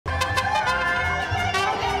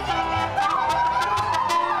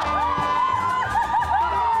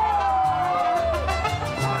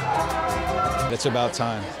it's about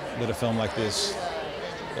time that a film like this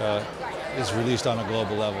is released on a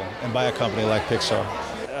global level and by a company like Pixar.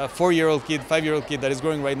 A 4-year-old kid, 5-year-old kid that is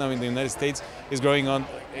growing right now in the United States is growing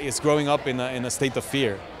up in a state of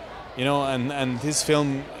fear, you know, and this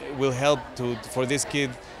film will help for this kid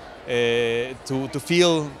to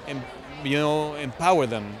feel, you know, empower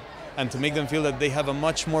them and to make them feel that they have a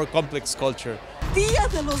much more complex culture. Dia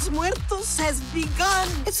de los Muertos has begun.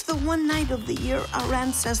 It's the one night of the year our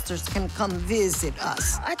ancestors can come visit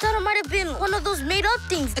us. I thought it might have been one of those made-up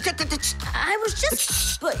things. I was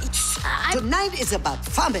just... Tonight is about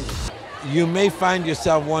family. You may find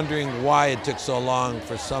yourself wondering why it took so long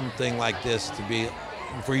for something like this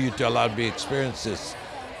for you to allow to be experienced this,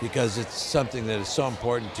 because it's something that is so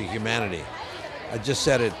important to humanity. I just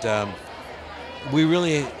said it, we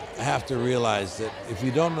really have to realize that if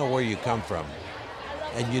you don't know where you come from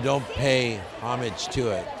and you don't pay homage to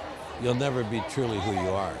it, you'll never be truly who you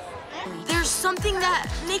are. There's something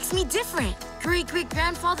that makes me different.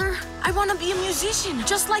 Great-great-grandfather, I want to be a musician,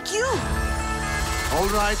 just like you. All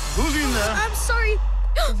right, who's in there? I'm sorry.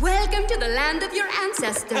 Welcome to the land of your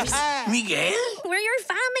ancestors. Miguel? We're your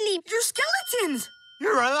family. You're skeletons.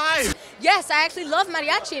 You're alive! Yes, I actually love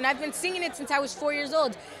mariachi, and I've been singing it since I was 4 years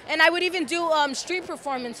old. And I would even do street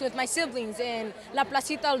performance with my siblings in La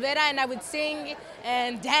Placita Olvera, and I would sing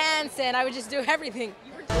and dance, and I would just do everything.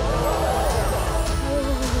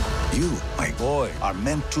 You, my boy, are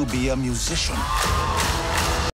meant to be a musician.